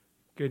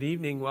Good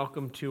evening.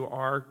 Welcome to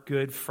our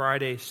Good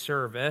Friday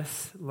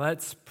service.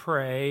 Let's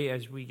pray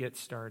as we get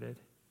started.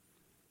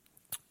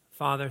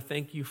 Father,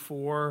 thank you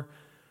for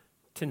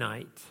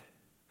tonight.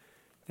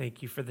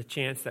 Thank you for the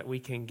chance that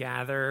we can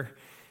gather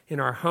in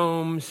our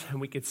homes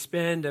and we could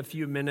spend a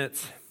few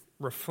minutes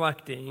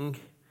reflecting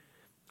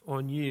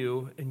on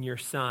you and your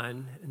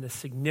Son and the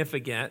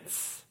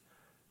significance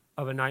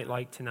of a night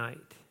like tonight.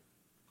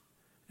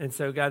 And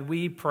so, God,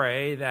 we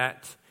pray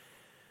that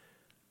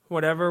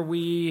whatever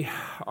we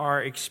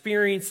are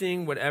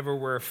experiencing, whatever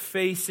we're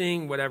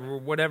facing,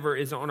 whatever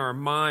is on our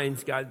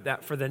minds, God,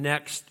 that for the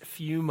next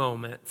few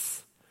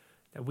moments,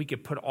 that we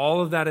could put all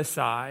of that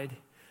aside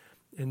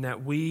and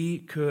that we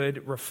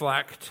could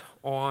reflect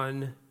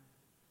on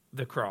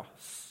the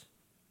cross,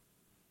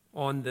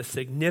 on the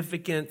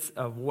significance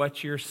of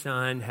what your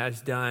Son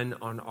has done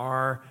on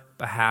our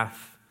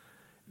behalf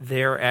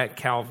there at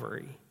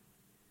Calvary.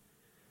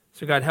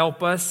 So God,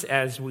 help us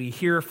as we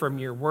hear from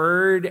your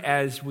word,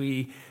 as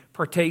we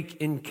partake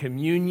in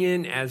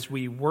communion, as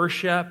we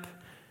worship.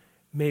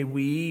 May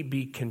we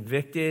be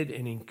convicted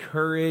and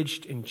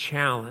encouraged and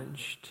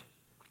challenged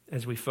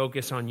as we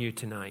focus on you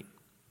tonight.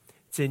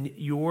 It's in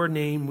your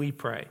name we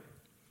pray.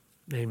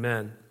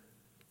 Amen.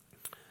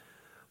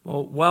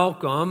 Well,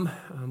 welcome.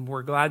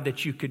 We're glad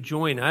that you could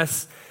join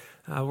us.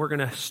 We're going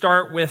to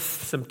start with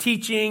some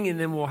teaching, and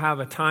then we'll have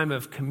a time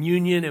of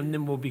communion, and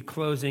then we'll be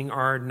closing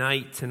our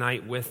night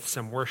tonight with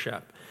some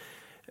worship.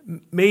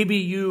 Maybe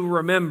you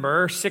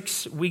remember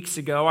 6 weeks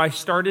ago, I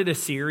started a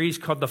series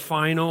called The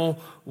Final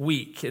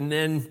Week, and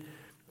then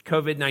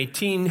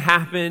COVID-19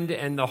 happened,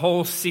 and the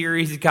whole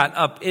series got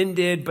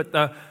upended, but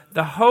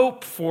the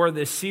hope for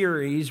the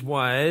series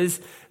was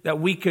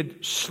that we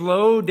could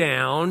slow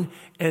down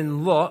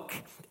and look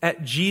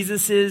at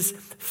Jesus's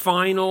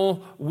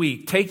final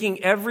week,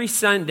 taking every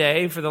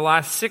Sunday for the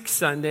last 6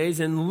 Sundays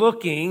and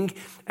looking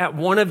at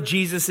one of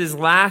Jesus's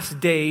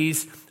last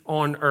days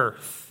on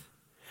earth.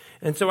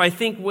 And so I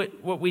think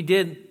what we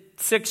did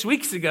 6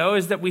 weeks ago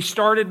is that we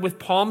started with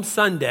Palm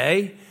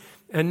Sunday,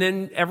 and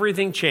then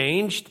everything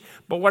changed.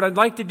 But what I'd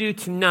like to do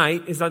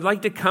tonight is I'd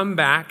like to come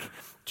back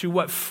to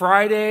what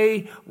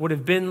Friday would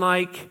have been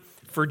like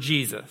for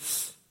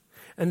Jesus.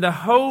 And the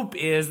hope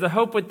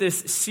with this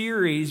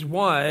series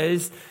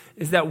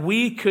is that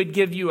we could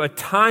give you a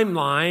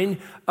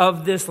timeline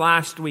of this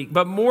last week.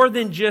 But more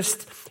than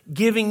just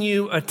giving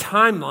you a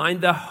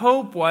timeline, the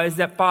hope was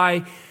that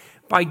by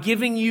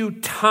giving you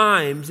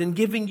times and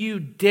giving you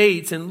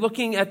dates and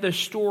looking at the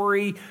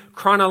story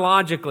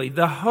chronologically,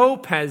 the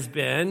hope has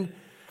been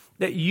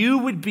that you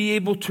would be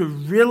able to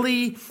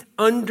really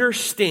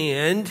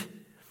understand,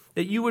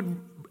 that you would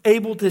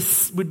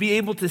be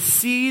able to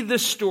see the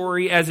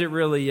story as it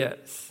really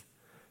is,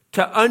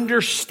 to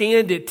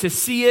understand it, to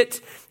see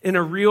it in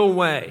a real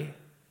way.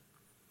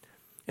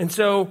 And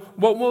so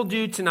what we'll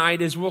do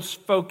tonight is we'll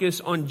focus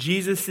on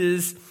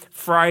Jesus's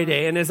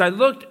Friday. And as I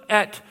looked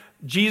at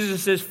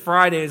Jesus'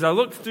 Friday, as I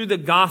looked through the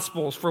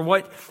Gospels for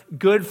what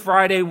Good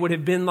Friday would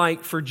have been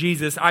like for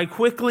Jesus, I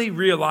quickly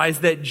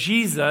realized that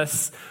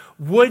Jesus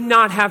would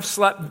not have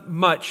slept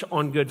much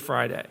on Good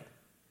Friday.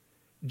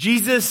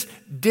 Jesus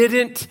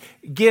didn't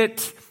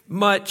get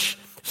much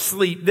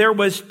sleep. There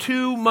was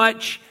too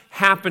much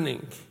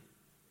happening.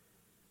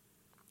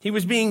 He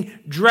was being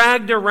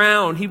dragged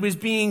around. He was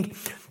being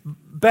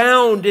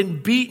bound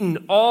and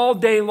beaten all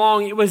day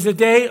long. It was a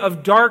day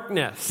of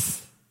darkness.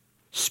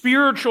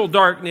 Spiritual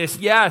darkness,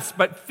 yes,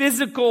 but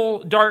physical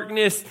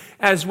darkness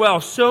as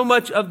well. So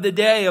much of the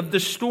day, of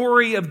the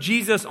story of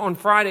Jesus on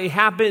Friday,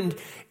 happened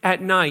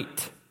at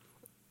night.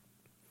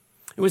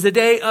 It was a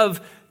day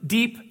of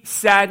deep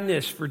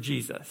sadness for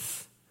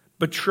Jesus,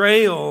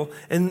 betrayal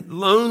and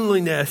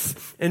loneliness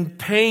and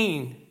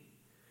pain.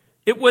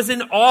 It was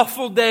an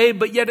awful day,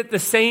 but yet at the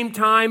same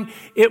time,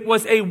 it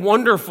was a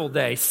wonderful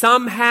day.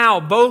 Somehow,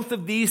 both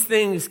of these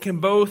things can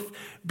both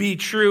be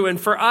true. And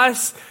for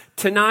us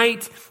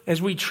tonight,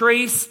 as we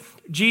trace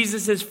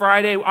Jesus'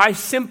 Friday, I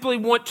simply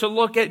want to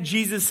look at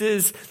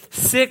Jesus'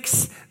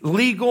 6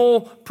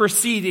 legal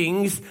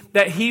proceedings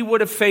that he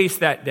would have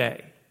faced that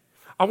day.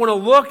 I want to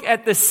look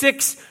at the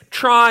 6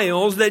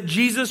 trials that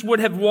Jesus would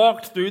have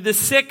walked through, the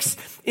 6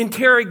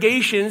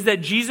 interrogations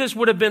that Jesus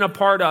would have been a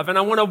part of. And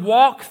I want to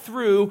walk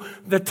through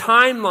the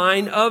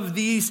timeline of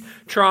these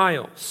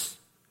trials.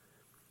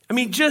 I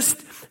mean, just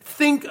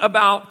think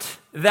about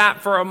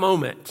that for a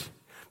moment.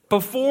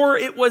 Before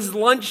it was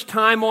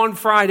lunchtime on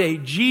Friday,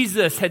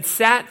 Jesus had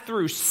sat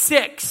through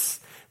 6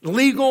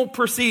 legal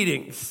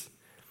proceedings.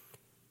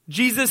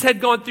 Jesus had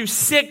gone through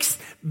 6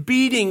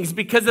 beatings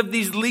because of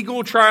these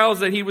legal trials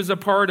that he was a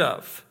part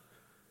of.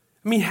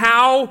 I mean,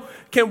 how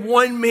can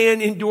one man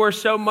endure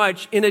so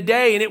much in a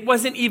day? And it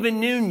wasn't even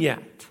noon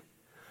yet.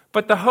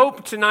 But the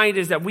hope tonight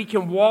is that we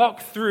can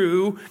walk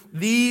through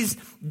these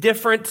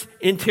different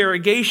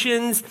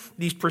interrogations,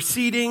 these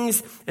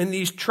proceedings, and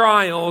these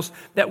trials,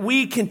 that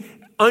we can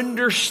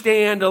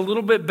understand a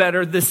little bit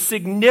better the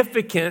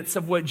significance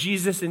of what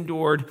Jesus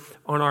endured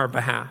on our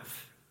behalf.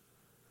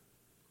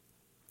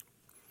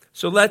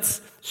 So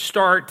let's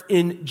start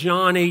in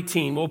John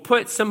 18. We'll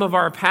put some of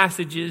our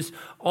passages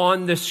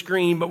on the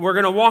screen, but we're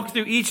going to walk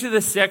through each of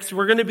the 6.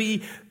 We're going to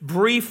be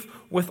brief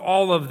with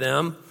all of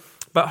them,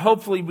 but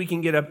hopefully we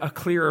can get a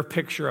clearer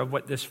picture of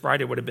what this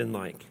Friday would have been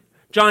like.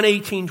 John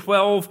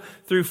 18:12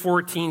 through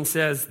 14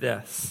 says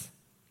this.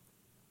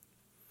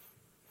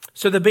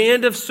 So the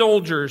band of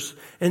soldiers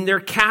and their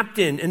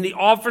captain and the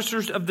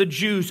officers of the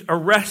Jews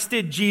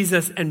arrested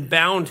Jesus and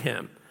bound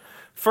him.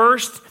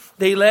 First,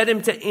 they led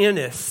him to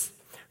Annas,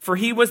 for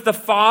he was the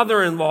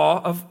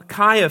father-in-law of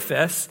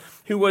Caiaphas,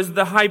 who was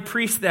the high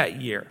priest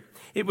that year.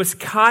 It was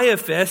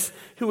Caiaphas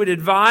who had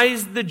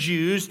advised the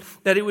Jews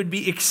that it would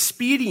be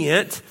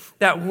expedient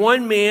that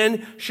one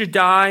man should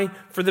die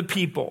for the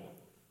people.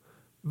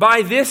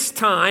 By this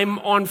time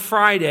on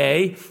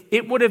Friday,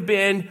 it would have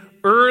been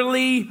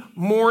early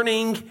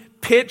morning,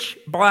 pitch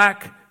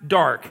black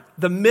dark,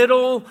 the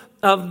middle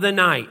of the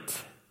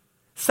night.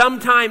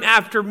 Sometime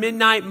after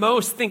midnight,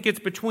 most think it's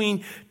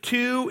between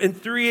 2 and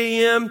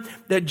 3 a.m.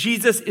 that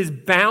Jesus is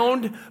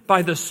bound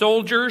by the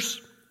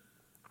soldiers,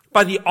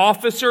 by the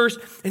officers,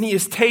 and he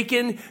is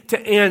taken to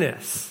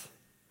Annas.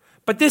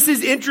 But this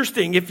is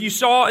interesting. If you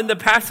saw in the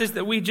passage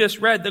that we just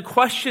read, the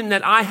question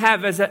that I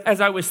have as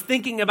I was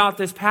thinking about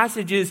this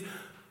passage is,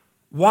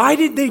 why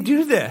did they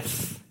do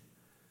this?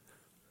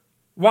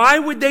 Why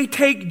would they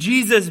take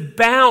Jesus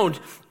bound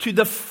to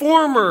the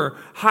former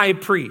high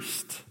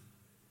priest?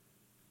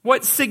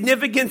 What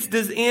significance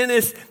does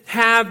Annas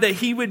have that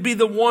he would be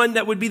the one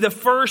that would be the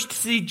first to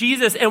see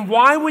Jesus? And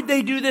why would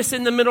they do this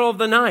in the middle of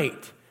the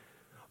night?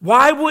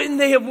 Why wouldn't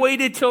they have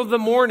waited till the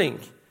morning?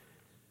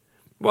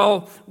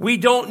 Well, we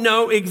don't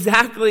know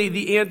exactly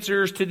the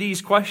answers to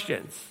these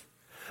questions.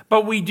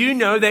 But we do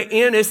know that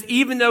Annas,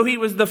 even though he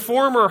was the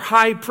former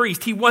high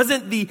priest, he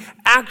wasn't the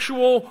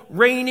actual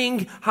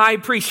reigning high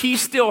priest. He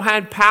still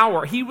had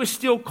power. He was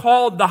still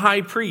called the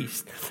high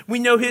priest. We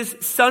know his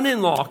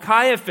son-in-law,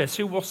 Caiaphas,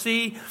 who we'll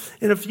see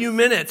in a few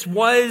minutes,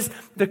 was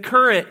the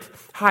current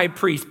high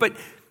priest. But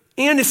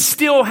Annas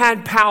still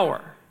had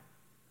power.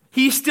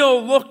 He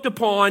still looked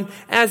upon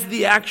as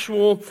the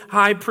actual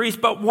high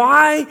priest. But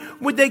why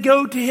would they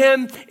go to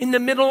him in the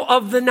middle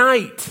of the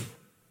night?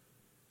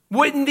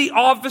 Wouldn't the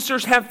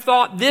officers have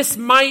thought this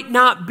might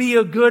not be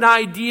a good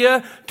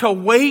idea to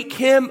wake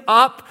him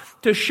up,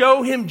 to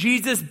show him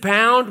Jesus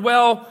bound?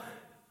 Well,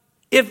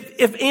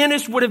 if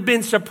Annas would have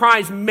been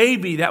surprised,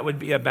 maybe that would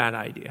be a bad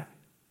idea.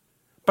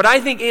 But I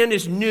think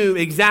Annas knew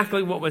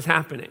exactly what was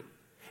happening.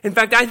 In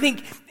fact, I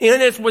think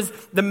Annas was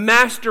the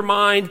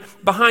mastermind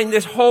behind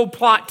this whole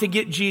plot to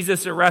get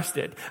Jesus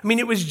arrested. I mean,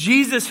 it was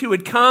Jesus who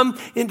had come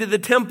into the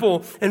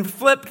temple and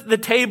flipped the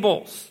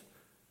tables.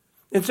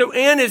 And so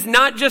Annas,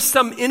 not just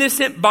some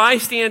innocent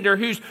bystander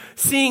who's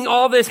seeing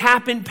all this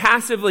happen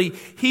passively.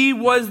 He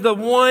was the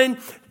one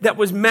that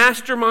was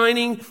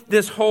masterminding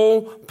this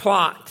whole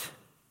plot.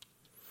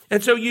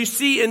 And so you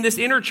see in this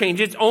interchange,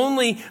 it's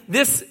only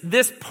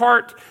this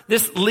part,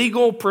 this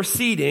legal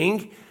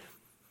proceeding.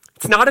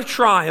 It's not a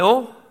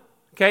trial,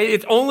 okay?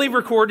 It's only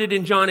recorded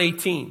in John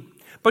 18.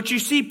 But you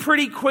see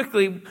pretty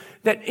quickly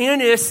that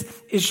Annas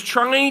is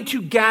trying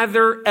to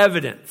gather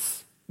evidence.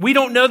 We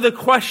don't know the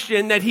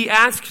question that he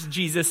asks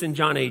Jesus in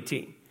John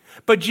 18.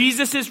 But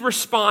Jesus'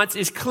 response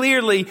is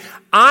clearly,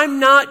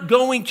 I'm not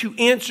going to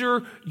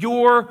answer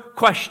your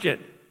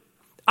question.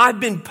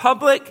 I've been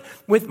public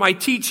with my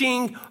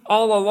teaching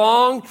all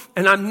along,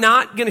 and I'm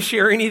not going to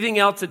share anything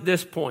else at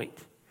this point.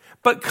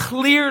 But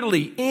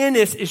clearly,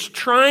 Annas is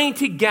trying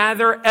to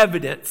gather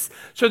evidence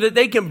so that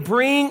they can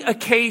bring a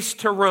case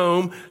to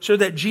Rome so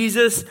that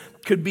Jesus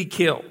could be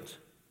killed.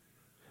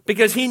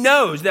 Because he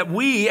knows that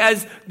we,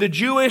 as the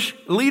Jewish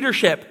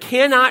leadership,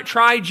 cannot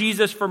try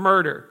Jesus for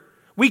murder.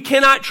 We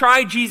cannot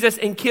try Jesus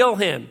and kill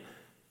him.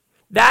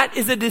 That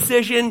is a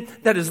decision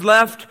that is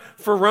left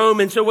for Rome.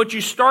 And so what you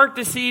start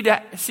to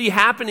see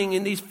happening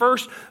in these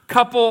first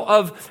couple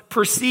of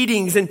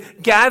proceedings and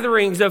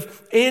gatherings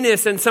of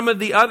Annas and some of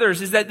the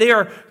others is that they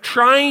are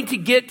trying to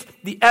get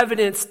the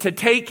evidence to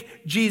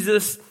take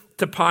Jesus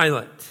to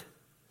Pilate.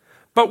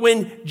 But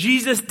when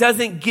Jesus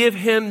doesn't give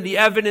him the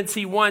evidence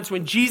he wants,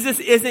 when Jesus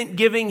isn't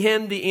giving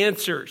him the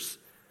answers,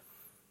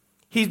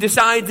 he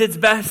decides it's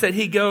best that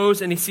he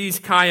goes and he sees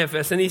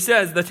Caiaphas. And he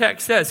says, the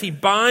text says, he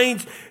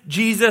binds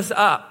Jesus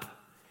up.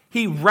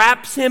 He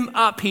wraps him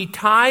up. He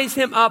ties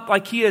him up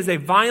like he is a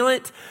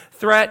violent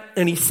threat,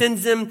 and he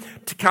sends him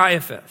to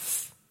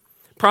Caiaphas.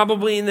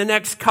 Probably in the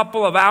next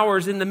couple of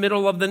hours in the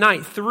middle of the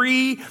night,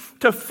 3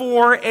 to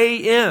 4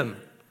 a.m.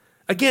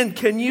 Again,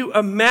 can you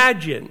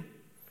imagine?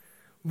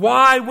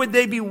 Why would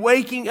they be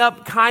waking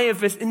up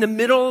Caiaphas in the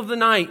middle of the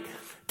night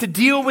to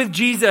deal with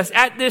Jesus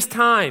at this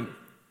time?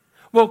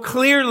 Well,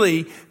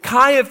 clearly,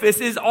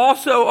 Caiaphas is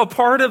also a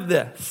part of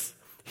this.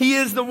 He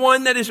is the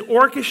one that is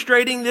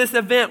orchestrating this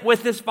event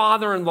with his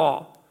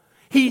father-in-law.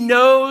 He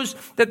knows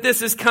that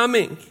this is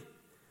coming.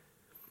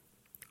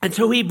 And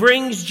so he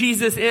brings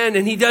Jesus in,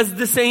 and he does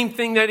the same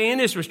thing that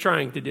Annas was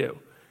trying to do.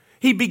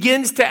 He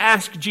begins to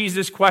ask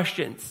Jesus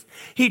questions.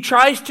 He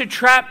tries to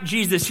trap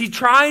Jesus. He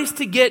tries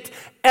to get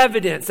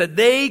evidence that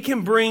they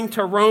can bring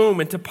to Rome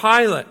and to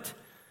Pilate.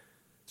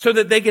 so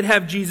that they could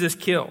have Jesus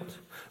killed.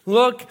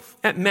 Look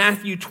at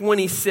Matthew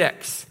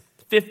 26,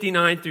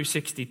 59 through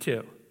 62.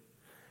 It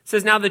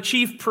says, now the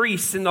chief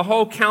priests and the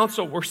whole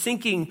council were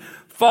seeking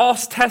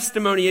false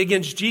testimony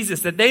against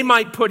Jesus that they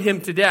might put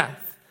him to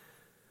death.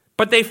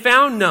 But they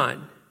found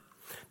none.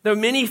 Though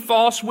many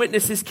false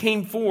witnesses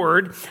came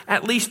forward,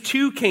 at least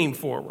 2 came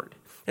forward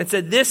and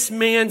said, this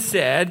man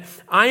said,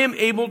 I am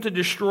able to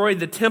destroy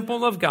the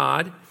temple of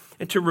God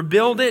and to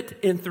rebuild it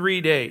in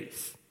 3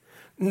 days.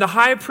 And the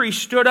high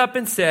priest stood up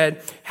and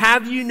said,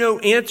 have you no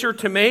answer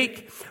to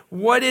make?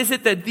 What is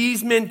it that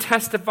these men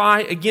testify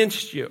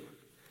against you?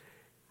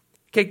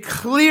 Okay,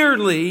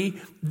 clearly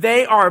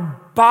they are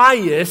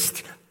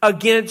biased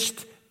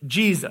against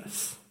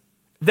Jesus.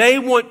 They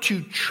want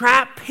to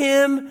trap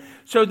him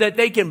so that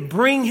they can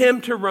bring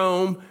him to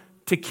Rome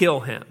to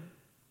kill him.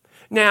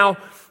 Now,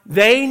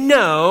 they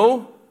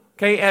know,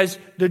 okay, as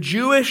the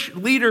Jewish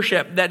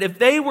leadership, that if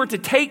they were to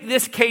take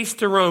this case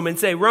to Rome and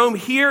say, Rome,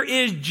 here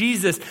is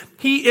Jesus,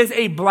 he is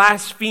a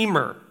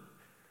blasphemer.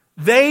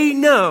 They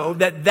know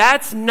that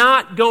that's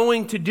not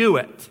going to do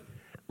it.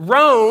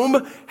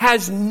 Rome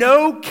has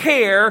no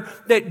care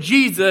that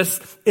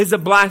Jesus is a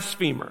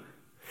blasphemer.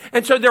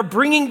 And so they're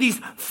bringing these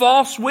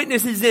false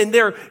witnesses in.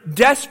 They're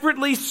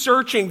desperately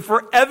searching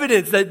for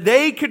evidence that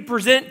they could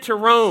present to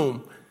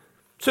Rome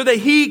so that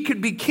he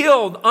could be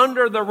killed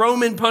under the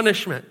Roman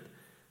punishment.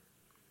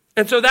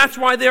 And so that's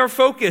why they're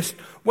focused.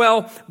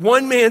 Well,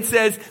 one man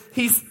says,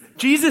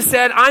 Jesus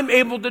said, I'm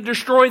able to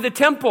destroy the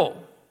temple.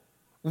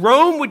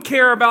 Rome would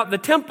care about the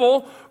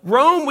temple.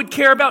 Rome would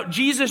care about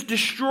Jesus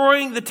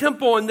destroying the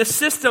temple and the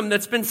system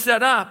that's been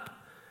set up.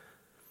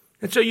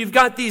 And so you've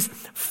got these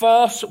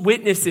false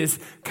witnesses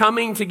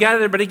coming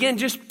together. But again,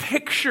 just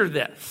picture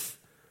this.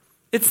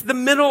 It's the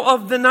middle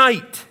of the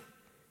night.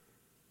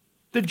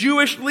 The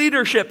Jewish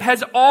leadership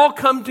has all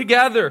come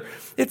together.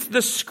 It's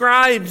the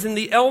scribes and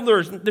the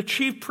elders, the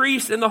chief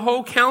priests and the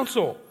whole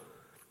council.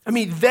 I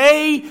mean,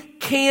 they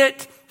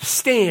can't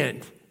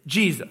stand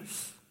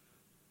Jesus.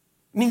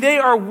 I mean, they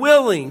are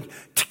willing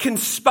to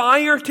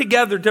conspire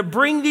together to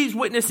bring these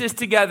witnesses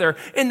together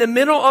in the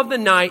middle of the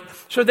night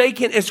so they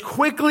can, as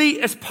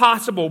quickly as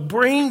possible,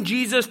 bring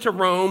Jesus to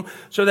Rome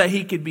so that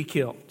he could be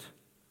killed.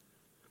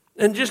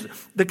 And just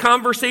the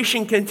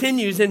conversation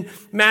continues in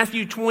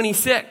Matthew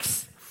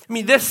 26. I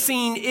mean, this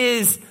scene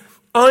is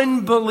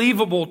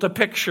unbelievable to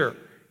picture.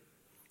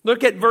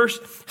 Look at verse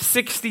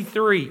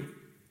 63.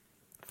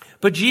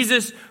 But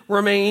Jesus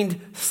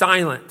remained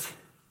silent.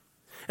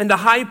 And the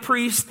high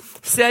priest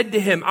said to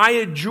him, I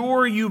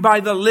adjure you by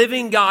the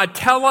living God,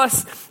 tell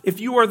us if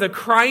you are the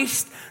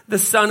Christ, the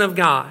Son of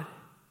God.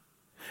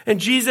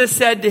 And Jesus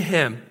said to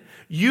him,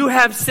 you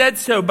have said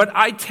so, but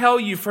I tell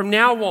you from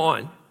now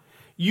on,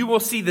 you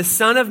will see the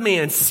Son of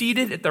Man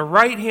seated at the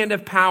right hand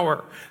of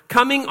power,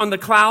 coming on the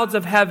clouds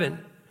of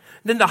heaven.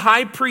 Then the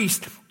high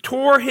priest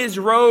tore his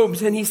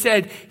robes and he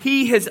said,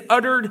 he has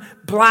uttered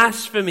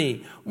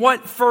blasphemy.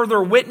 What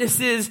further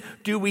witnesses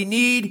do we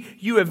need?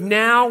 You have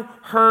now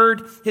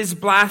heard his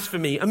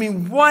blasphemy. I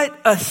mean, what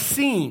a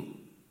scene.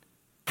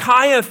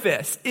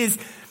 Caiaphas is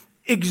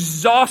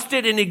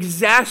exhausted and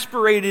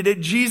exasperated at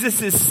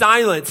Jesus'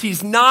 silence.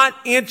 He's not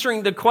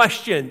answering the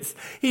questions.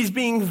 He's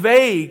being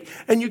vague.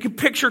 And you can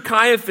picture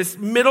Caiaphas,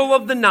 middle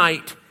of the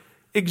night,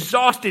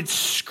 exhausted,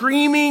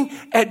 screaming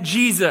at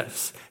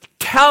Jesus.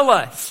 Tell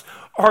us,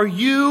 are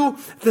you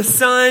the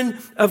Son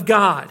of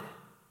God?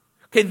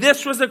 Okay,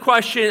 this was a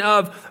question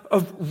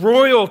of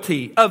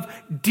royalty, of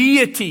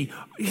deity.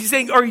 He's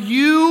saying, are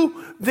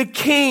you the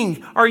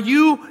King? Are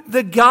you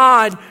the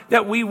God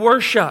that we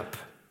worship?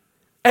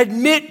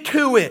 Admit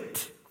to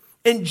it.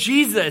 And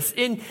Jesus,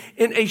 in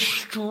a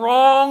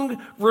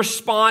strong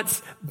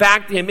response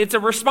back to him, it's a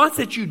response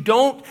that you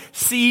don't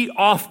see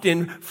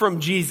often from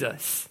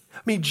Jesus.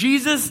 I mean,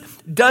 Jesus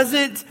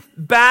doesn't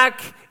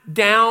back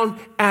down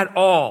at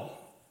all.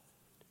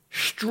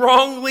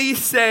 Strongly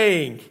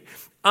saying,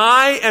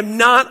 I am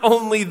not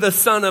only the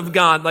Son of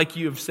God, like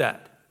you have said.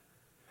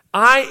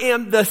 I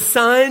am the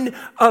Son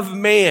of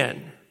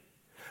Man.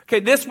 Okay,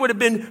 this would have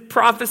been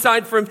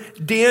prophesied from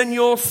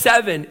Daniel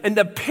 7. And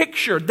the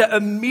picture, the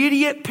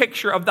immediate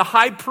picture of the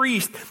high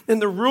priest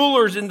and the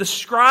rulers and the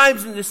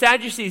scribes and the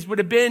Sadducees would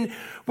have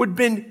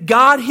been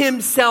God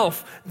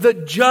himself, the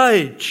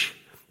judge,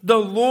 the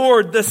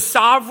Lord, the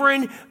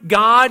sovereign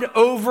God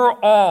over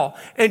all.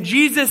 And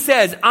Jesus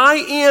says, I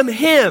am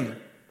him.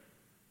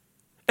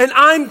 And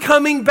I'm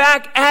coming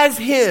back as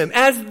him,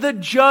 as the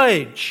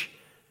judge,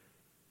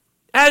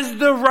 as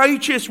the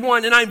righteous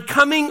one. And I'm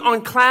coming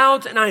on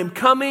clouds and I am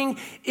coming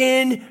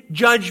in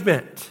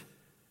judgment.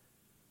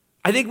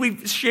 I think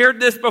we've shared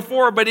this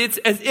before, but it's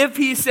as if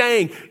he's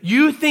saying,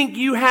 you think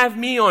you have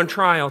me on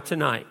trial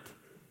tonight.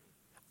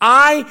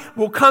 I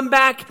will come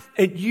back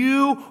and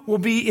you will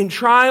be in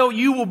trial.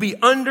 You will be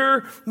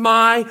under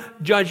my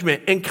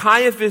judgment. And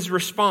Caiaphas'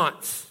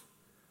 response,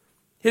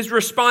 his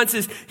response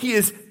is he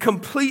is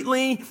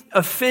completely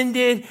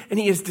offended and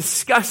he is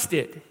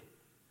disgusted.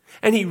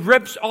 And he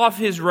rips off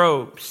his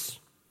robes.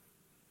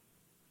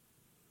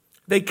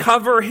 They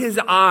cover his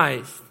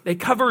eyes. They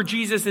cover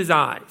Jesus'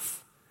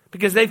 eyes.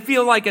 because they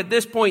feel like at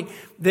this point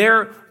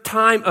their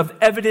time of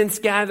evidence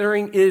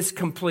gathering is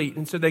complete.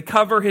 And so they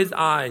cover his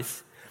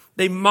eyes.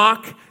 They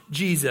mock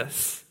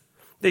Jesus.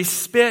 They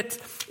spit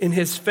in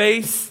his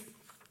face.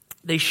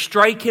 They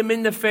strike him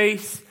in the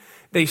face.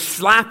 They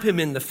slap him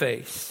in the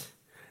face.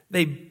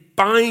 They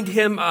bind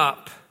him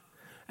up,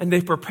 and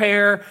they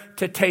prepare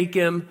to take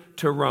him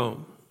to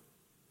Rome.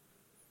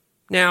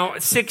 Now,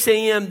 at 6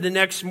 a.m. the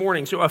next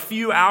morning, so a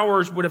few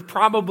hours would have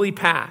probably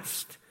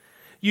passed,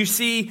 you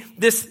see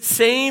this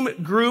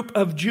same group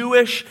of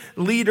Jewish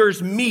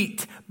leaders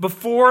meet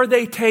before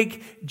they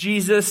take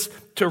Jesus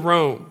to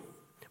Rome.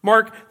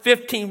 Mark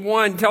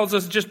 15:1 tells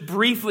us just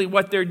briefly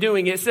what they're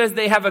doing. It says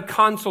they have a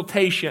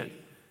consultation.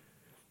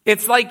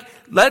 It's like,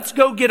 let's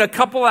go get a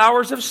couple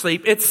hours of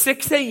sleep. It's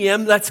 6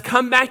 a.m. Let's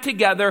come back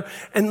together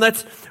and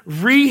let's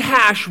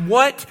rehash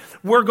what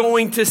we're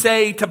going to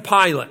say to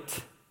Pilate.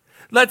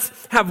 Let's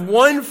have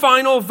one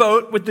final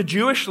vote with the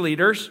Jewish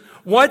leaders.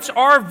 What's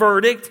our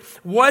verdict?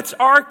 What's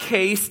our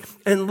case?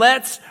 And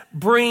let's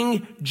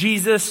bring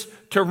Jesus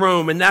to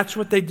Rome. And that's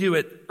what they do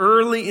at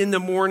early in the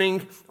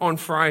morning on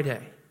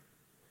Friday.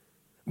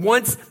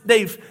 Once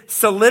they've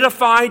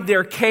solidified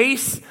their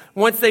case,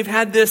 once they've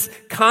had this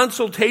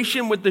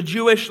consultation with the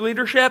Jewish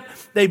leadership,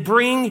 they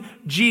bring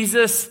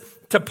Jesus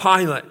to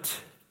Pilate.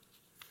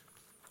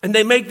 And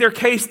they make their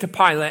case to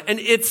Pilate. And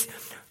it's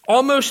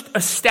almost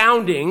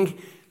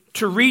astounding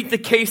to read the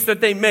case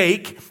that they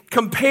make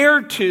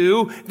compared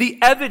to the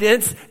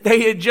evidence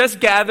they had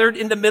just gathered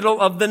in the middle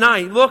of the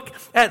night. Look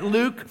at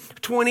Luke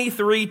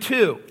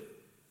 23:2.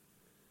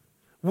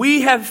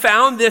 We have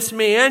found this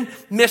man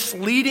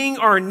misleading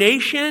our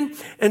nation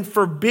and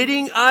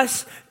forbidding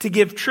us to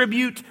give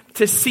tribute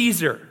to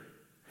Caesar,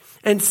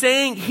 and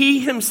saying he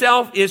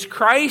himself is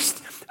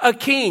Christ, a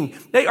king.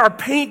 They are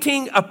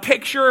painting a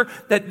picture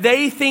that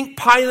they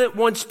think Pilate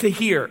wants to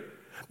hear.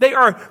 They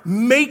are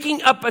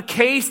making up a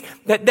case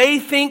that they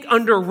think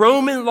under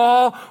Roman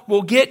law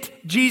will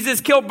get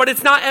Jesus killed, but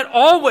it's not at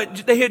all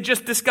what they had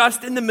just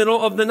discussed in the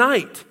middle of the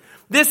night.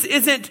 This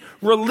isn't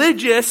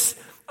religious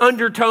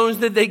undertones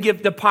that they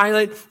give to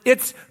Pilate.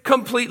 It's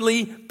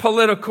completely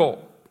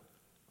political.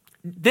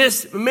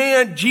 This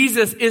man,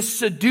 Jesus, is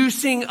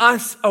seducing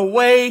us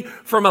away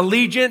from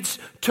allegiance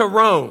to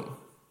Rome.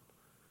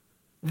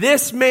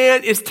 This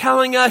man is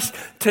telling us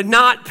to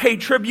not pay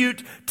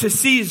tribute to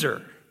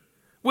Caesar,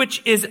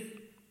 which is,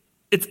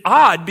 it's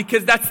odd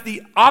because that's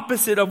the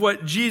opposite of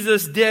what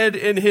Jesus did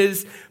in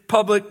his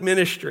public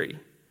ministry.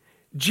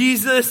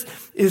 Jesus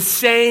is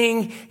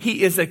saying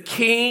he is a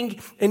king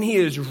and he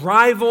is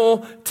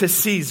rival to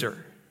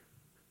Caesar.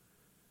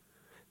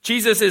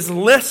 Jesus is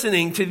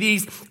listening to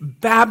these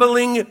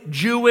babbling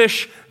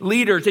Jewish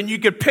leaders, and you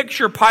could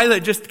picture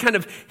Pilate just kind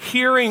of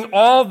hearing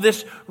all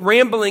this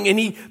rambling, and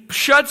he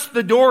shuts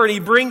the door and he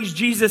brings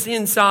Jesus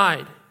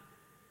inside.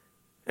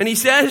 And he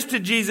says to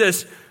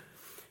Jesus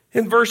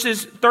in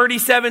verses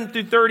 37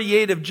 through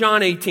 38 of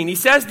John 18, he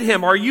says to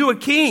him, "Are you a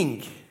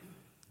king?"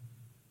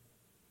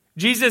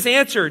 Jesus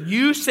answered,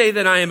 "You say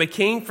that I am a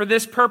king. For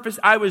this purpose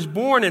I was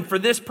born, and for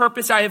this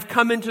purpose I have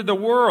come into the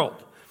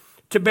world,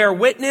 to bear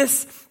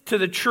witness to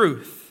the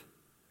truth.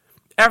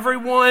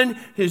 Everyone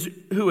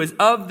who is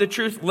of the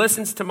truth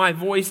listens to my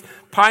voice."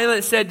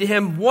 Pilate said to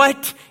him,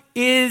 "What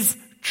is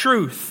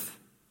truth?"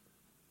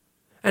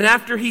 And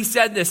after he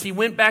said this, he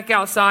went back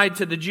outside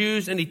to the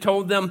Jews and he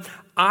told them,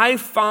 "I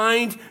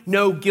find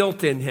no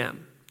guilt in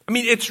him." I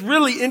mean, it's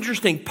really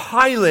interesting,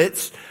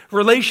 Pilate's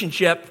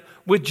relationship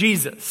with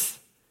Jesus.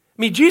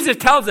 I mean, Jesus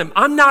tells him,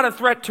 "I'm not a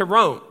threat to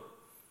Rome.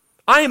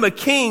 I am a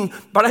king,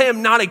 but I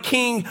am not a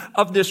king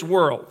of this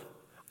world.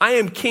 I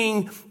am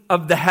king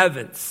of the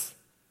heavens.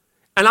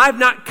 And I've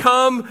not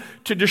come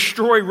to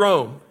destroy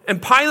Rome."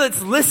 And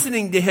Pilate's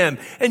listening to him.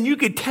 And you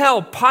could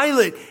tell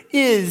Pilate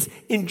is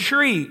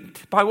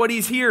intrigued by what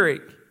he's hearing.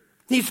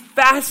 He's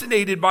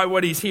fascinated by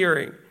what he's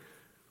hearing.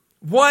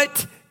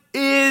 What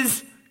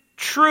is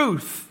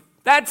truth?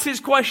 That's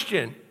his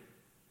question.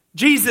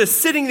 Jesus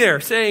sitting there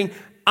saying,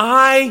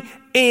 "I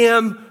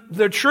am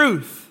the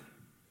truth.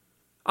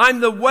 I'm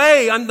the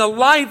way, I'm the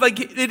life." Like,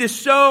 it is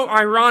so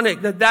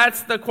ironic that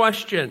that's the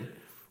question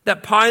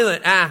that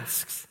Pilate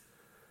asks.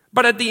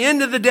 But at the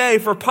end of the day,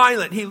 for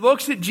Pilate, he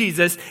looks at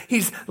Jesus,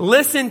 he's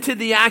listened to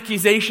the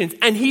accusations,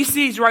 and he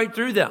sees right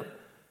through them.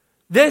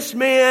 This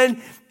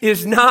man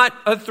is not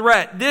a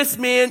threat. This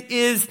man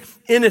is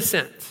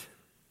innocent.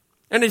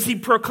 And as he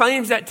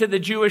proclaims that to the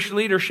Jewish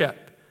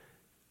leadership,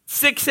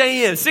 6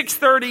 a.m.,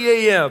 6:30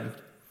 a.m.,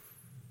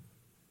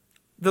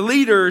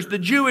 the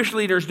Jewish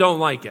leaders don't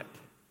like it.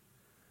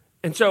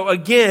 And so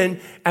again,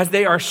 as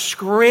they are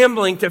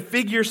scrambling to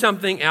figure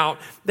something out,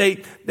 they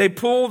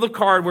pull the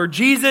card where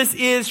Jesus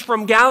is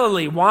from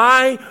Galilee.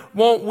 Why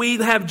won't we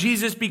have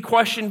Jesus be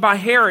questioned by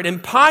Herod?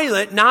 And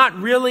Pilate,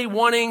 not really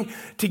wanting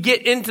to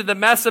get into the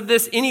mess of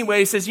this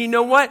anyway, says, "You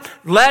know what?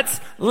 Let's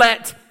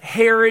let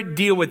Herod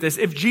deal with this.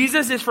 If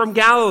Jesus is from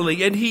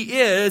Galilee, and he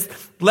is,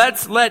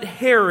 let's let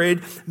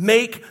Herod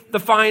make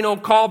the final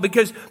call,"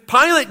 because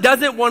Pilate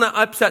doesn't want to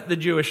upset the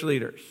Jewish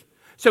leaders.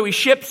 So he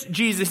ships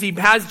Jesus. He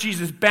has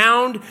Jesus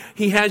bound.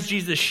 He has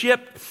Jesus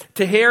shipped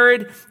to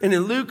Herod. And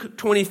in Luke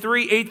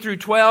 23, 8 through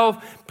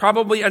 12,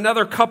 probably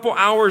another couple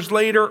hours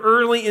later,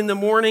 early in the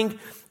morning,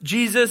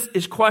 Jesus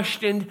is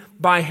questioned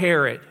by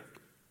Herod.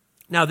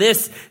 Now,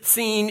 this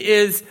scene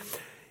is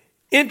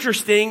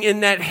interesting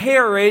in that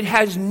Herod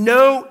has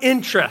no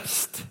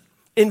interest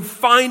in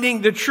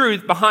finding the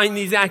truth behind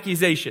these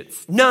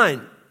accusations.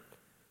 None.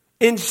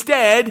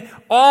 Instead,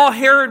 all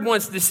Herod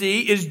wants to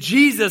see is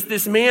Jesus,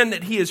 this man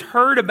that he has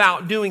heard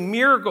about doing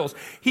miracles.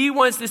 He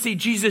wants to see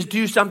Jesus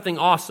do something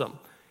awesome.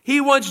 He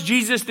wants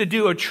Jesus to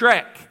do a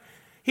trick.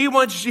 He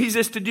wants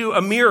Jesus to do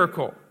a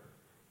miracle.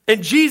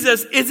 And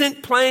Jesus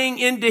isn't playing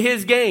into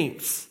his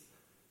games.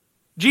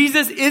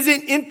 Jesus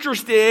isn't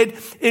interested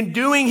in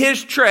doing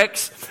his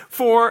tricks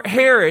for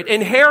Herod.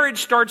 And Herod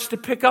starts to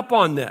pick up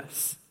on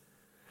this.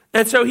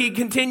 And so he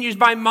continues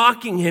by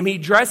mocking him. He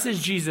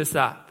dresses Jesus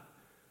up,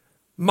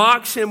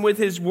 mocks him with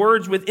his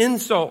words, with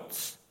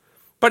insults.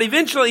 But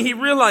eventually he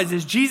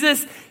realizes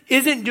Jesus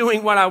isn't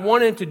doing what I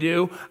want him to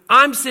do.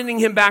 I'm sending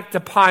him back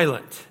to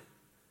Pilate.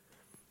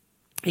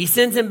 He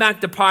sends him back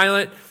to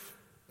Pilate.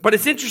 But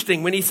it's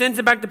interesting, when he sends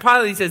him back to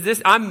Pilate, he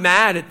says, I'm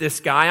mad at this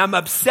guy. I'm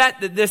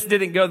upset that this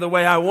didn't go the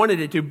way I wanted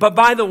it to. But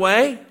by the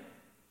way,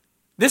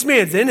 this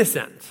man's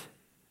innocent.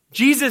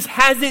 Jesus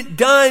hasn't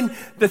done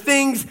the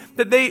things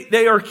that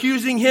they are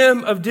accusing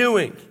him of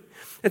doing.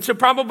 And so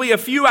probably a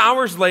few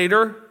hours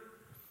later,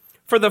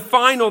 for the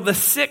final, the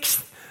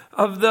sixth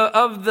of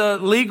the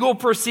legal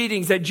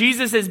proceedings that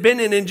Jesus has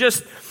been in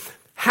just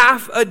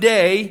half a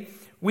day,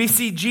 we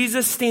see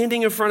Jesus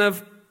standing in front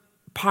of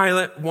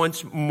Pilate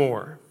once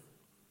more.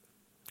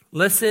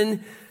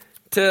 Listen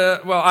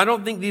to, well, I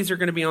don't think these are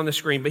going to be on the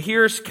screen, but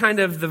here's kind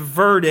of the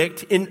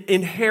verdict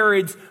in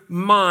Herod's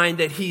mind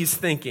that he's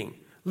thinking.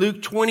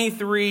 Luke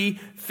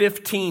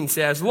 23:15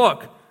 says,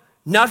 look,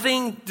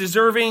 nothing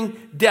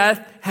deserving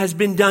death has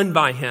been done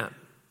by him.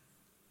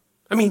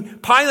 I mean,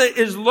 Pilate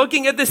is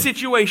looking at the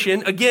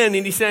situation again,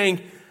 and he's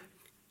saying,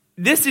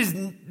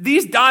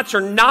 these dots are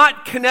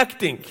not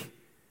connecting.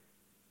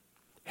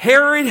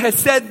 Herod has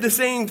said the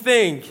same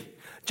thing.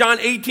 John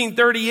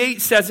 18:38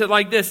 says it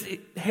like this.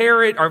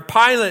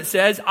 Pilate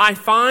says, I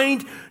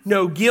find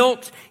no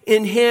guilt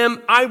in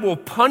him. I will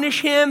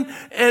punish him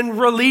and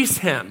release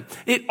him.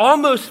 It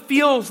almost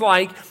feels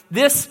like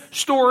this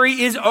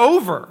story is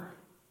over.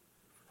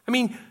 I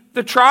mean,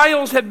 the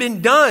trials have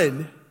been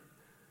done.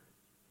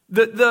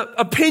 The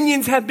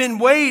opinions have been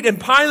weighed, and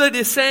Pilate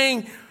is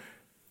saying,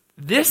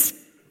 this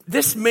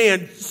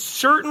man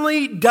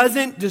certainly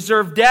doesn't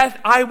deserve death.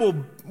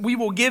 We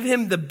will give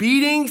him the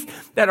beatings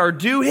that are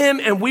due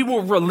him, and we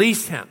will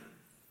release him.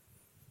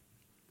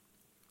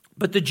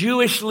 But the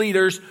Jewish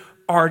leaders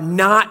are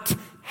not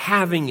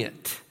having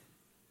it.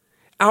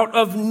 Out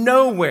of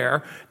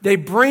nowhere, they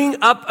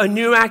bring up a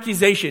new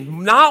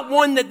accusation, not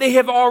one that they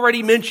have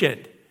already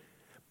mentioned,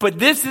 but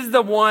this is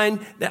the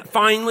one that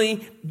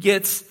finally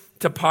gets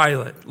to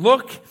Pilate.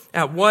 Look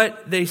at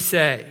what they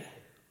say.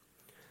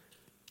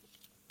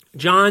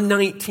 John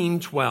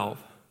 19:12.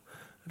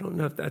 I don't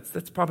know if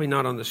that's probably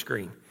not on the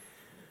screen.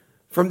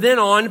 From then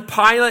on,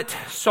 Pilate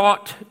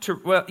sought to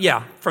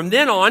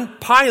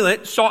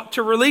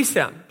release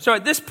him. So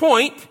at this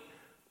point,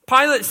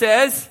 Pilate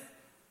says,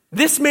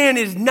 this man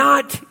is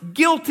not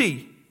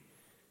guilty.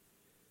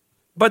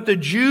 But the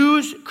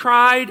Jews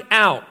cried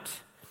out,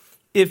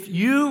 if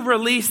you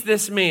release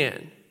this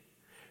man,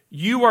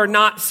 you are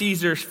not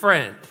Caesar's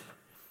friend.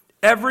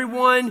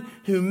 Everyone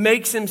who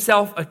makes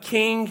himself a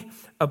king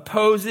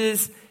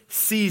opposes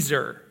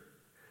Caesar.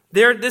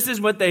 This is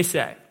what they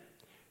say.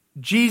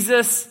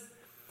 Jesus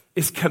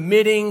is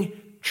committing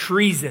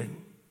treason.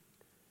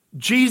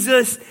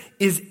 Jesus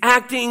is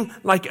acting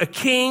like a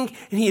king,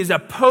 and he is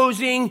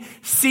opposing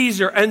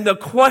Caesar. And the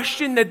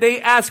question that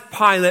they ask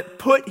Pilate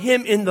put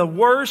him in the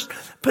worst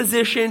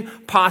position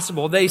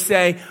possible. They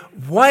say,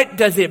 what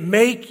does it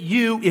make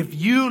you if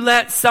you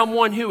let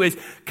someone who is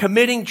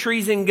committing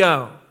treason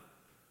go?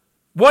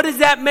 What does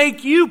that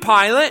make you,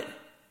 Pilate?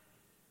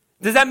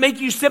 Does that make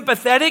you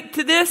sympathetic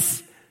to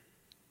this?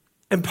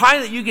 And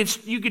Pilate,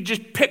 you could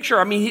just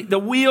picture, the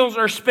wheels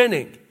are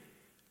spinning.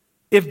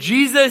 If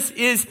Jesus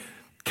is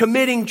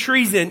committing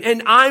treason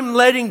and I'm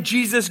letting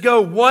Jesus go,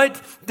 what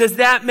does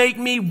that make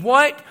me?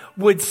 What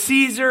would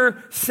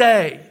Caesar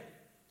say?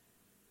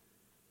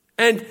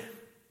 And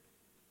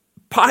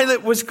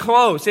Pilate was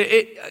close.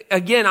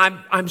 Again,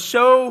 I'm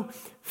so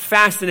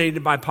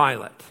fascinated by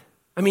Pilate.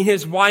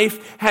 His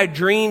wife had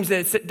dreams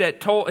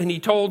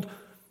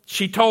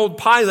she told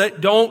Pilate,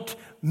 don't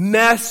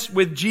mess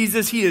with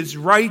Jesus. He is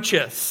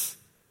righteous.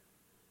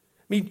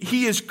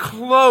 He is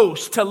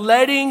close to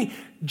letting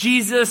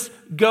Jesus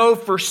go,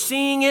 for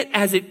seeing it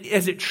as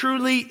it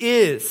truly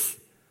is.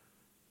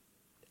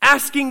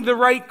 Asking the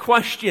right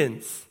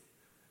questions.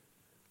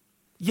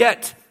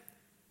 Yet,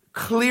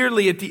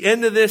 clearly at the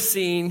end of this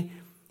scene,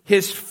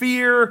 his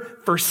fear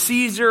for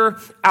Caesar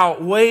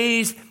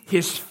outweighs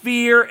his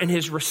fear and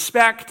his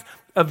respect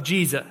of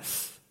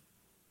Jesus.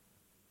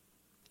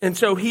 And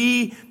so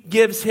he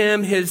gives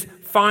him his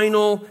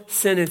final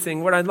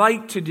sentencing. What I'd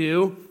like to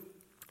do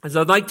is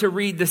I'd like to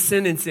read the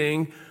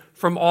sentencing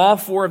from all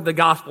four of the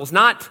Gospels.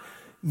 Not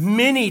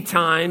many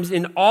times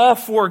in all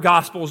four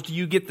Gospels do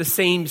you get the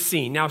same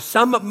scene. Now,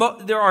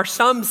 there are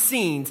some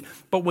scenes,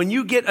 but when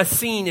you get a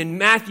scene in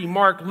Matthew,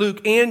 Mark,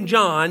 Luke, and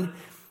John,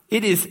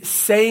 it is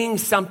saying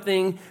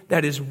something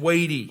that is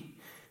weighty.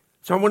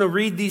 So I want to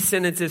read these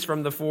sentences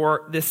from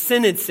the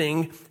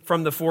sentencing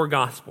from the four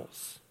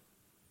Gospels.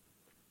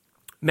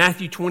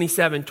 Matthew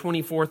 27,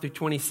 24 through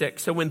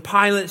 26. So when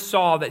Pilate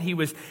saw that he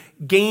was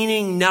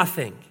gaining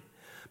nothing,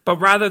 but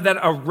rather that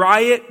a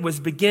riot was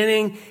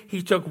beginning,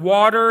 he took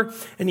water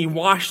and he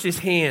washed his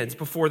hands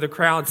before the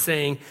crowd,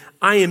 saying,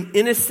 I am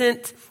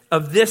innocent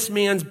of this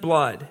man's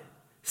blood.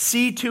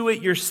 See to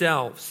it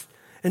yourselves.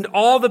 And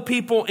all the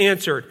people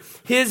answered,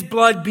 his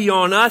blood be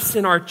on us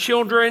and our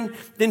children.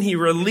 Then he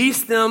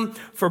released them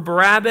for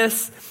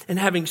Barabbas, and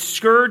having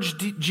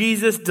scourged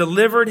Jesus,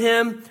 delivered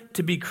him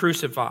to be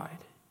crucified.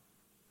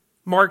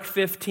 Mark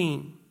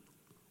 15.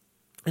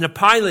 And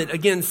Pilate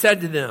again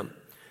said to them,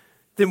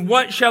 then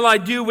what shall I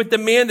do with the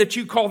man that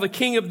you call the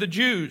King of the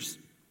Jews?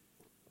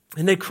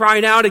 And they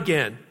cried out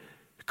again,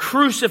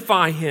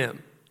 crucify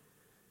him.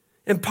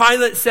 And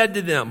Pilate said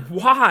to them,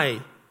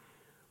 why?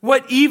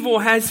 What evil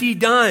has he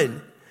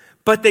done?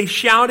 But they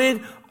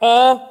shouted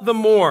all the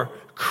more,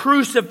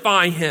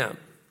 crucify him.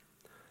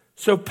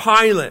 So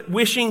Pilate,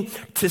 wishing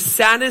to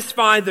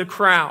satisfy the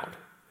crowd,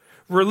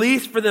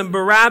 released for them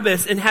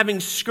Barabbas, and having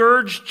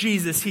scourged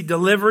Jesus, he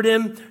delivered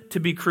him to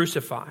be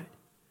crucified.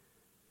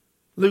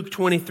 Luke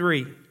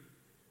 23.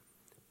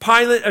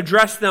 Pilate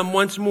addressed them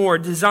once more,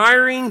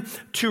 desiring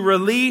to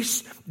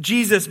release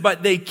Jesus,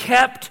 but they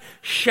kept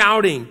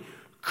shouting,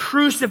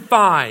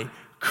 crucify,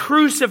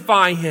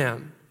 crucify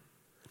him.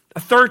 A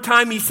third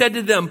time he said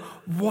to them,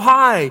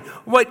 why?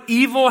 What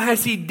evil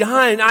has he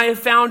done? I have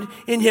found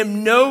in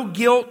him no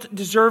guilt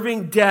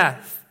deserving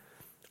death.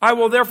 I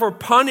will therefore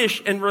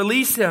punish and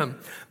release him.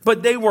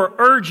 But they were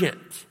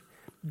urgent,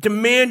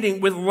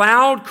 demanding with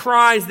loud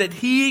cries that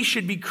he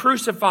should be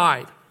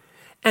crucified.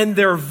 And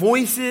their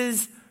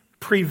voices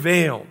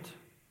prevailed.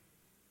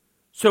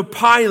 So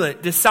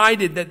Pilate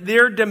decided that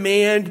their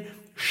demand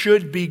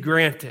should be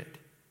granted.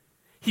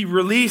 He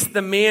released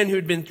the man who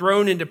had been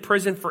thrown into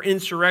prison for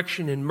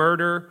insurrection and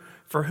murder,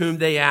 for whom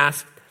they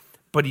asked,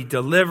 but he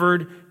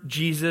delivered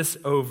Jesus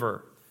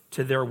over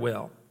to their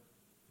will.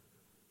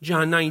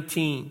 John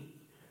 19.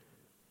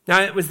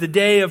 Now it was the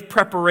day of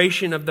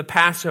preparation of the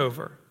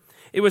Passover.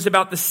 It was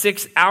about the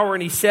 6th hour,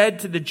 and he said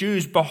to the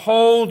Jews,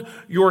 behold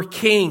your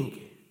king.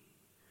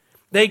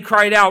 They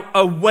cried out,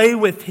 away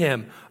with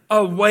him,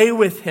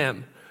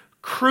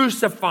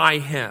 crucify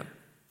him.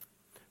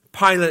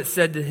 Pilate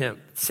said to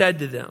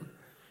them,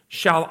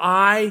 shall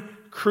I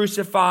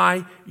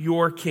crucify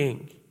your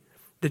king?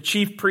 The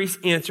chief priests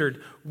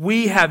answered,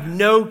 we have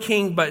no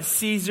king but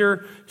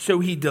Caesar. So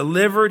he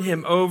delivered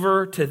him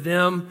over to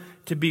them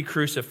to be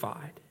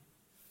crucified.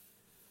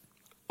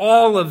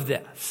 All of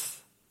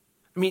this.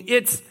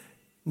 It's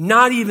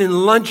not even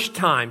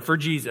lunchtime for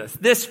Jesus.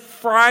 This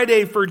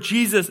Friday for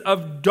Jesus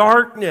of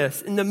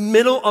darkness in the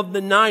middle of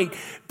the night,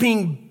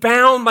 being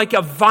bound like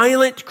a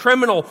violent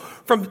criminal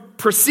from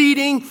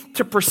proceeding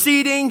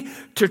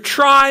to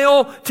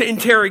trial to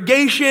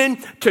interrogation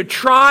to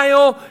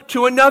trial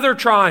to another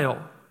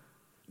trial.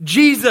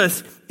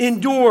 Jesus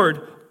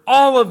endured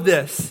all of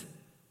this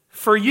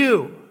for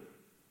you.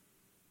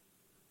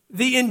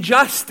 The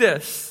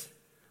injustice,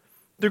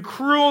 the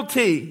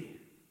cruelty,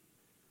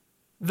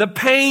 the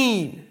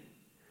pain,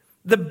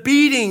 the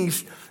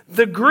beatings,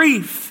 the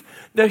grief,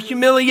 the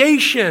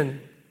humiliation,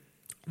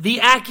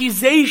 the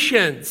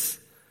accusations,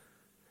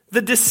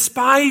 the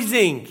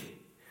despising,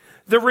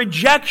 the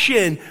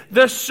rejection,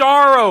 the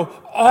sorrow,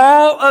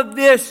 all of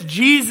this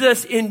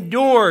Jesus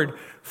endured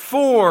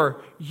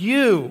for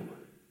you,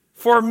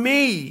 for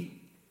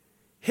me.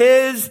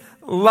 His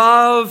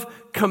love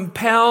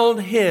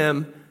compelled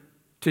him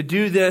to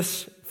do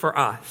this for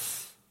us.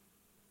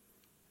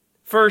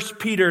 1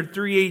 Peter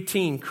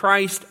 3:18,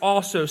 Christ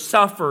also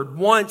suffered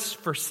once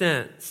for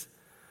sins,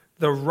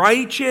 the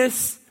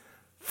righteous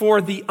for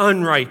the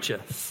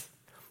unrighteous,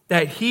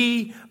 that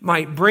he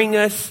might bring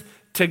us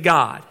to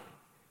God.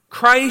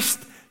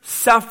 Christ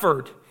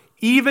suffered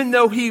even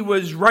though he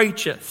was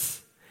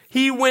righteous.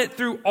 He went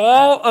through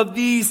all of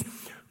these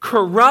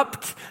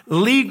corrupt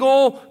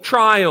legal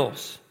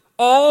trials,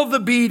 all the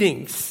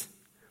beatings,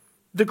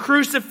 the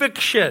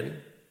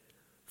crucifixion,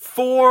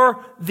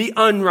 for the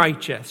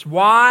unrighteous.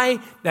 Why?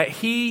 That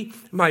he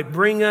might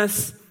bring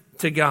us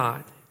to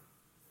God.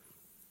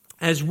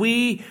 As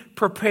we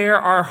prepare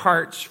our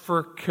hearts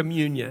for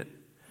communion,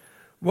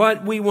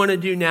 what we want to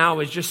do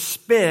now is just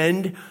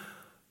spend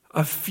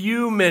a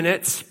few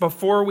minutes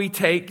before we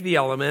take the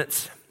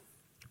elements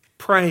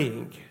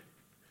praying,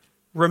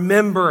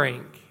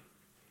 remembering,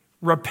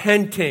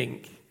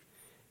 repenting,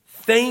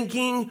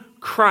 thanking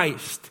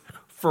Christ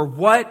for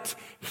what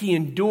he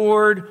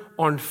endured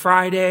on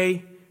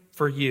Friday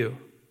for you.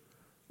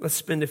 Let's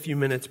spend a few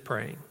minutes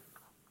praying.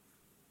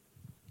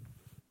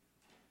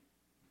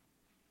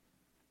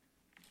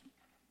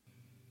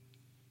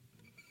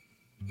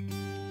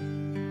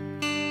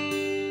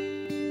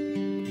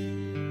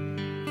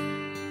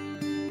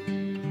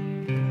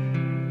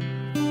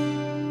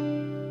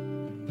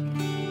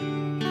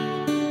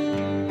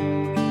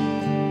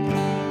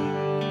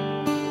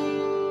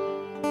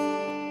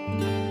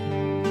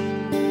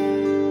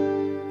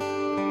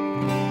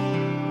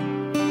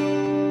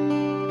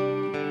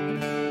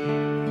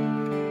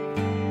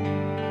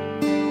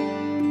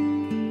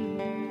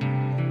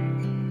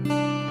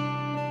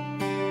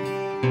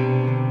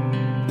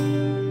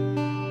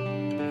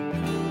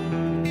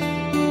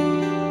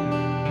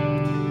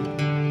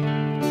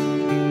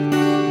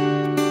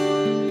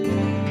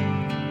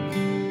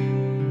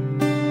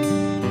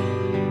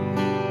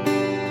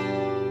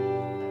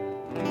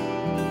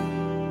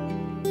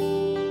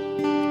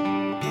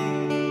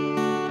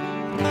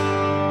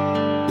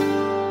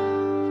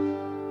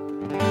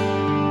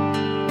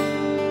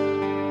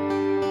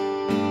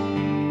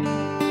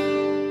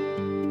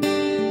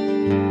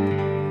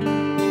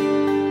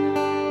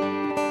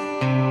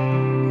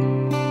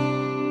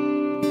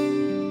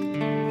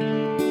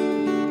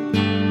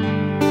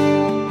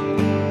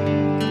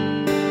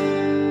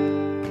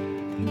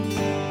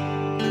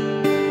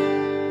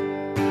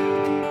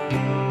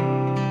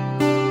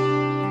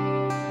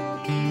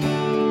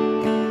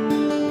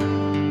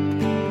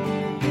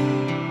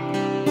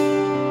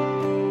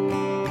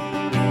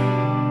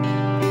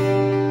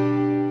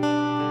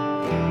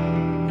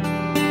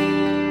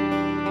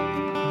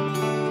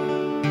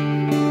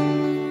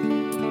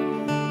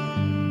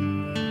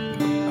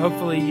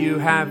 Hopefully you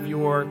have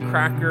your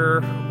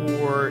cracker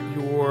or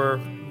your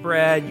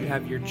bread, you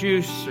have your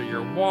juice or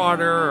your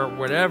water or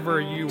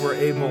whatever you were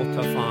able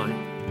to find.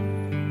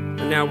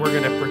 And now we're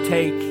going to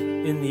partake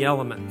in the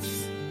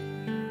elements.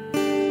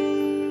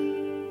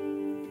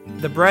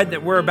 The bread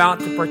that we're about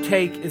to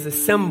partake is a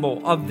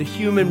symbol of the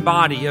human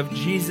body of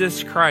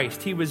Jesus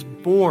Christ. He was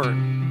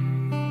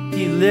born.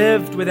 He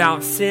lived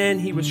without sin.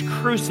 He was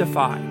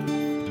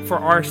crucified for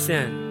our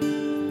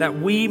sin, that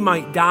we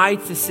might die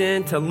to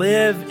sin, to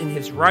live in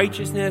his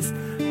righteousness.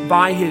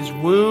 By his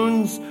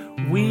wounds,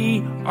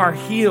 we are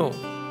healed.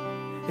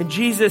 And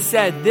Jesus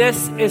said,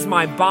 "This is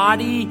my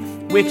body,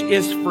 which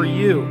is for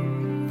you.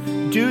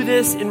 Do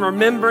this in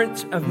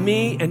remembrance of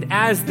me." And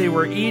as they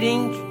were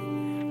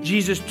eating,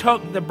 Jesus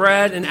took the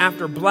bread, and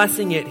after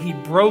blessing it, he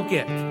broke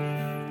it.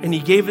 And he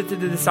gave it to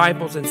the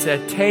disciples and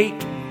said, "Take,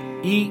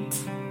 eat.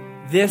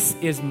 This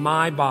is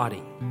my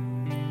body."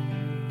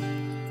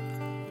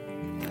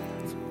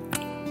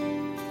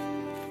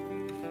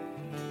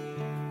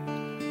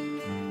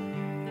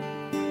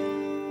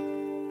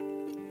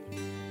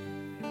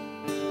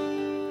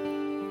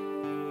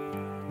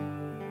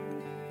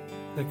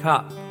 The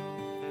cup.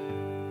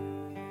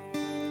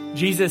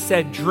 Jesus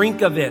said,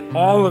 "Drink of it,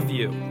 all of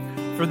you.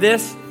 For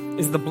this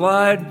is the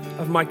blood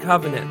of my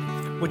covenant,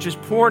 which is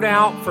poured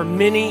out for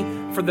many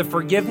for the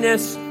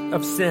forgiveness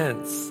of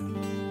sins.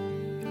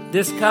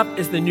 This cup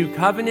is the new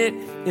covenant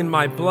in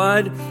my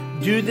blood.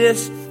 Do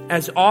this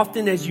as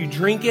often as you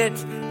drink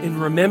it in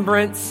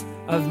remembrance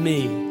of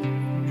me."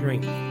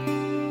 Drink.